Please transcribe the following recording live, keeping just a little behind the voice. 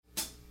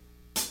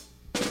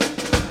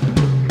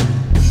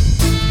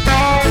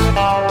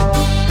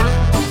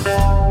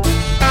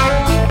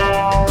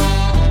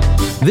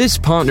This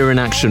Partner in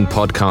Action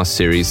podcast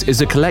series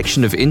is a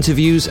collection of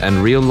interviews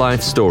and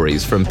real-life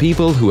stories from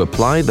people who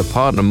apply the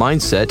partner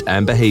mindset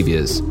and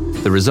behaviors.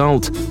 The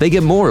result, they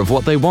get more of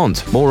what they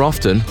want, more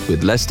often,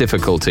 with less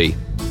difficulty.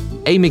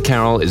 Amy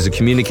Carroll is a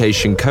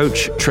communication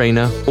coach,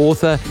 trainer,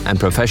 author, and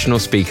professional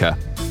speaker.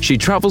 She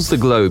travels the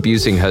globe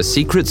using her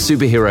secret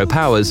superhero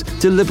powers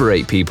to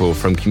liberate people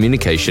from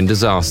communication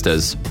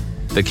disasters.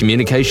 The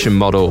communication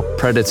model,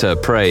 Predator,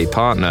 Prey,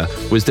 Partner,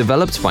 was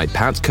developed by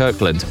Pat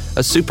Kirkland, a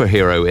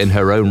superhero in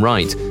her own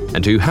right,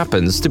 and who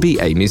happens to be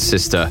Amy's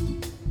sister.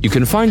 You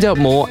can find out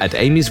more at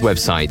Amy's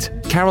website,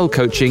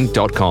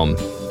 carolcoaching.com,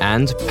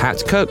 and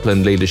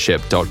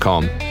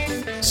patkirklandleadership.com.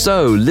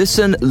 So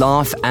listen,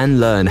 laugh,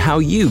 and learn how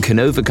you can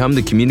overcome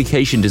the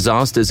communication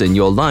disasters in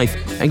your life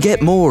and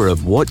get more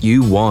of what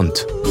you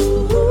want.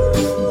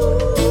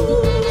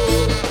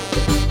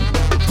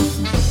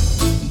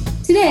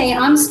 Today,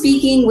 I'm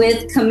speaking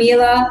with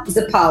Camila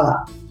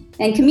Zappala.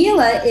 And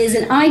Camila is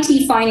an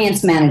IT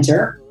finance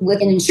manager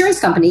with an insurance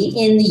company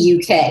in the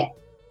UK.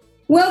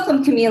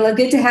 Welcome, Camila.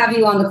 Good to have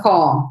you on the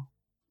call.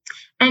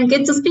 And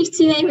good to speak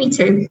to you, Amy,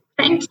 too.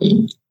 Thank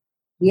you.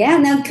 Yeah.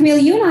 Now,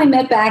 Camila, you and I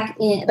met back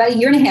about a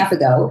year and a half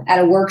ago at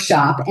a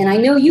workshop. And I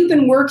know you've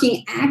been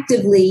working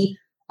actively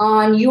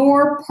on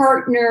your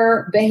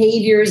partner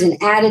behaviors and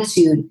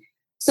attitude.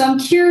 So I'm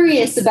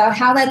curious about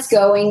how that's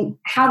going,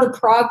 how the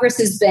progress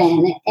has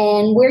been,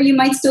 and where you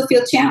might still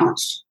feel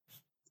challenged.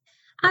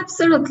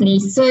 Absolutely.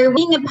 So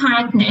being a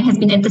partner has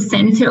been at the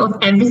center of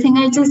everything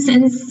I do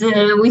since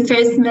we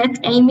first met,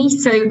 Amy.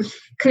 So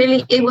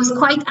clearly it was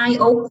quite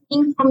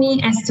eye-opening for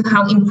me as to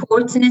how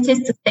important it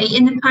is to stay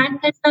in the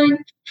partner zone,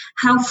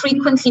 how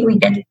frequently we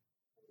get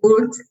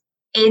pulled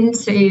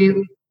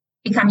into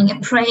becoming a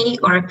prey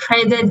or a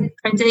predator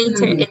in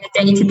the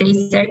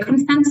day-to-day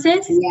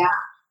circumstances. Yeah.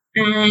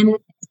 And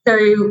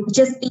so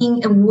just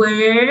being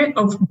aware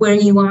of where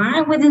you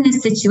are within a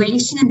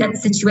situation and that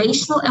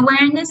situational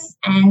awareness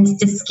and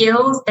the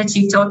skills that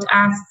you taught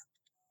us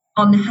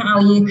on how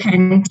you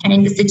can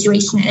turn the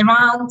situation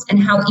around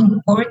and how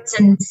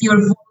important your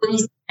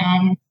voice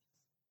and,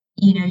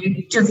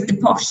 just the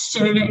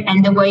posture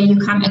and the way you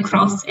come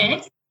across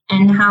it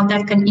and how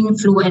that can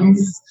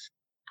influence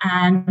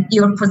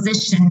your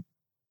position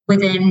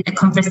within a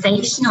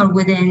conversation or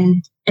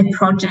within a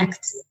project.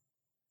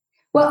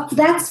 Well,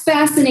 that's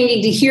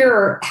fascinating to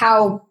hear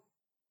how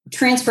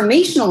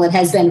transformational it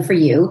has been for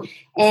you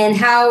and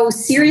how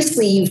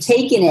seriously you've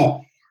taken it.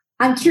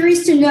 I'm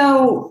curious to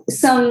know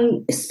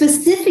some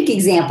specific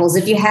examples,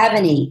 if you have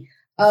any,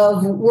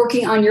 of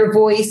working on your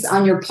voice,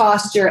 on your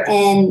posture,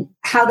 and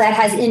how that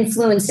has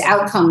influenced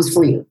outcomes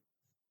for you.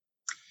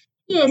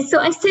 Yes, so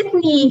I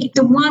certainly,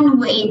 the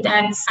one way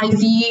that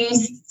I've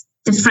used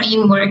the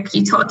framework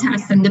you taught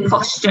us and the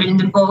posture and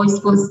the voice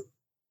was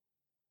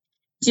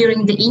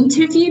during the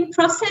interview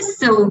process.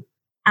 So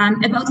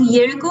about a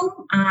year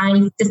ago,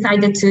 I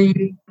decided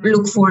to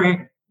look for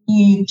a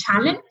new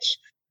challenge.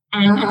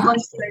 And I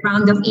went through a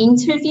round of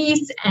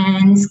interviews,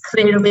 and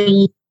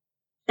clearly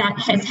that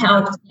has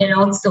helped me a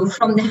lot. So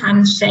from the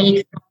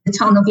handshake, the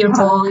tone of your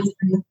voice,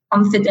 and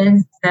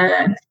confidence,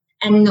 and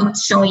not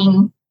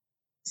showing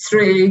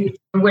through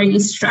where you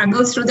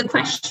struggle through the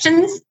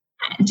questions,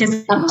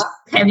 just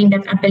having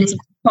that ability to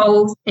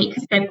pause, take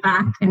a step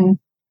back, and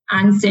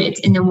answer it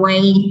in a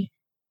way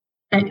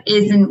that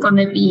isn't going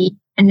to be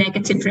a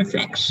negative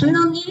reflection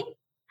on you.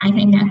 I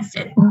think that's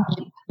it,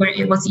 where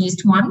it was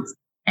used once,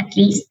 at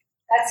least.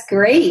 That's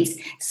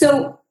great.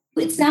 So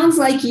it sounds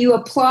like you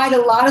applied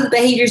a lot of the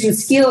behaviors and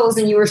skills,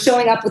 and you were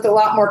showing up with a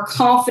lot more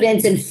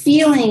confidence and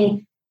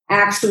feeling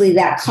actually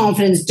that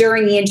confidence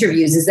during the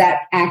interviews. Is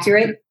that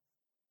accurate?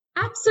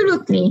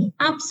 Absolutely.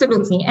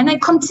 Absolutely. And I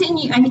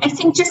continue. I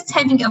think just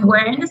having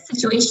awareness,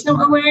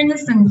 situational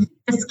awareness, and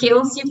the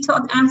skills you've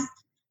taught us.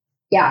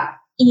 Yeah.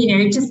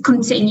 Just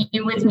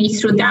continue with me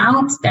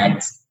throughout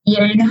that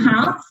year and a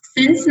half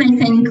since. And I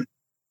think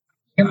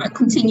I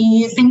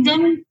continue using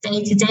them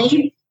day to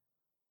day.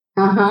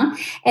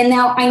 And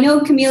now I know,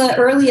 Camila,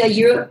 earlier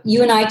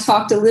you and I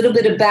talked a little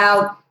bit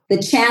about the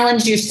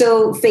challenge you're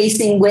still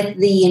facing with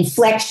the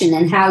inflection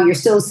and how you're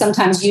still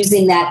sometimes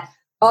using that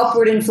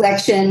upward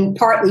inflection,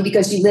 partly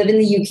because you live in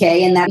the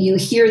UK and that you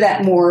hear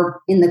that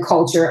more in the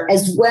culture,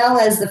 as well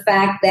as the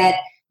fact that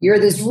you're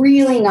this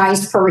really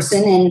nice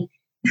person, and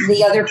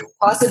the other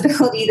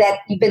possibility that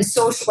you've been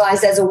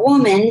socialized as a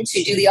woman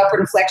to do the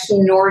upward inflection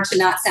in order to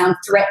not sound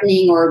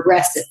threatening or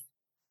aggressive.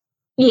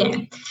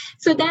 Yeah.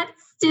 So that's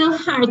still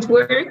hard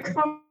work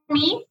for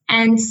me.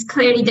 And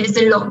clearly there's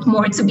a lot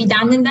more to be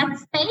done in that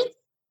space.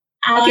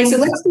 Okay, so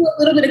let's do a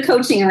little bit of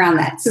coaching around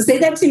that. So say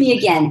that to me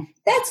again.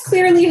 That's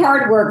clearly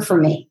hard work for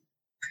me.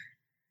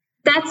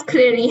 That's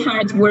clearly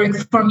hard work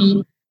for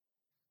me.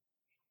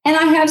 And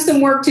I have some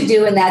work to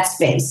do in that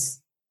space.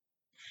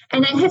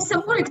 And I have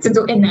some work to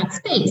do in that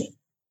space.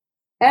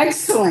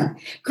 Excellent.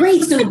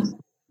 Great. So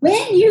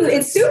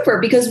it's super,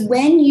 because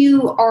when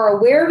you are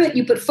aware of it,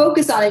 you put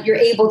focus on it, you're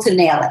able to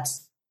nail it.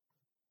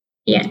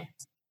 Yeah.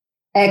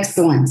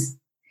 Excellent.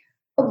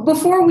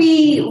 Before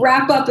we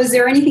wrap up, is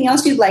there anything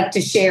else you'd like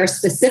to share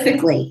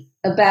specifically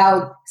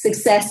about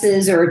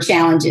successes or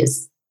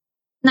challenges?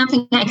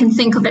 Nothing I can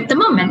think of at the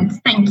moment.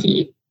 Thank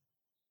you.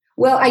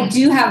 Well, I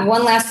do have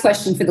one last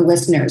question for the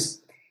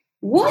listeners.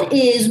 What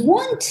is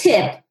one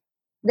tip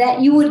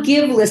that you would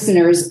give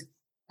listeners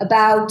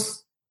about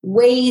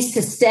ways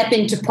to step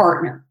into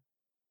partner?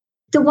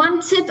 The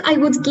one tip I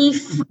would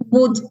give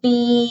would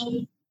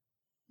be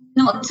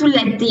not to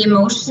let the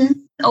emotions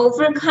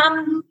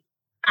overcome,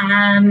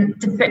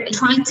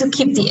 try to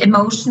keep the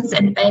emotions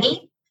at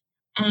bay,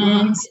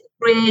 and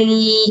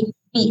really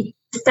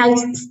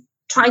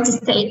try to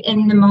stay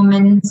in the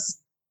moment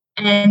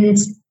and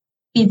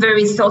be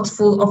very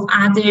thoughtful of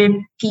other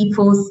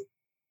people's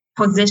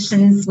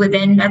positions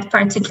within that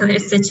particular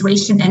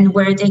situation and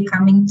where they're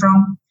coming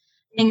from.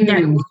 I think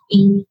that would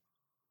be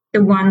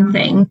the one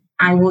thing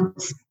I would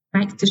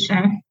like to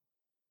share.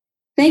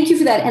 Thank you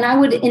for that. And I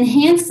would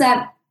enhance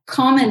that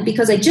comment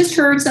because I just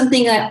heard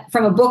something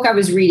from a book I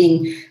was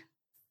reading.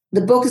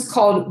 The book is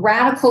called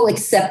Radical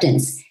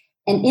Acceptance.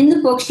 And in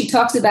the book, she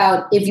talks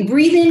about if you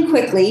breathe in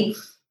quickly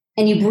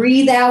and you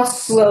breathe out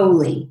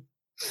slowly,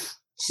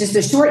 it's just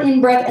a short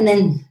in-breath and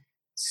then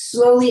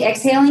slowly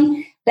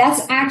exhaling,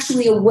 that's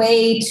actually a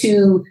way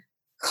to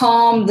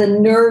calm the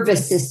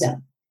nervous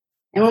system.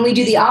 And when we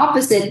do the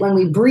opposite, when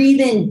we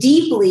breathe in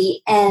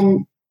deeply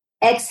and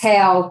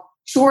exhale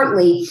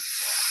shortly,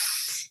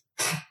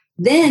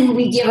 then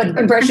we give an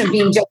impression of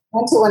being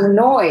judgmental and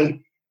annoyed.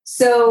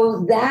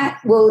 So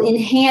that will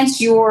enhance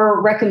your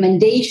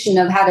recommendation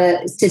of how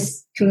to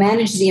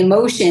manage the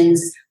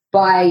emotions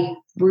by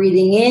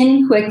breathing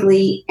in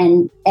quickly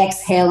and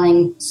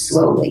exhaling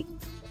slowly.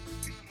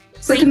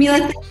 So Camila,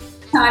 thanks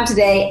for your time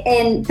today.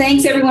 And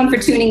thanks everyone for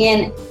tuning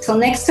in. Till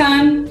next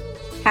time,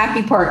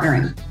 happy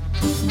partnering.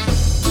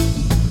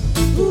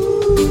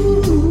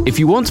 If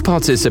you want to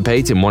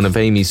participate in one of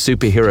Amy's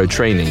superhero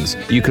trainings,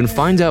 you can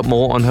find out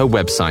more on her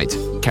website,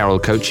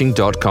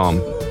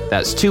 carolcoaching.com.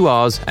 That's 2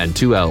 R's and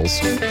 2 L's.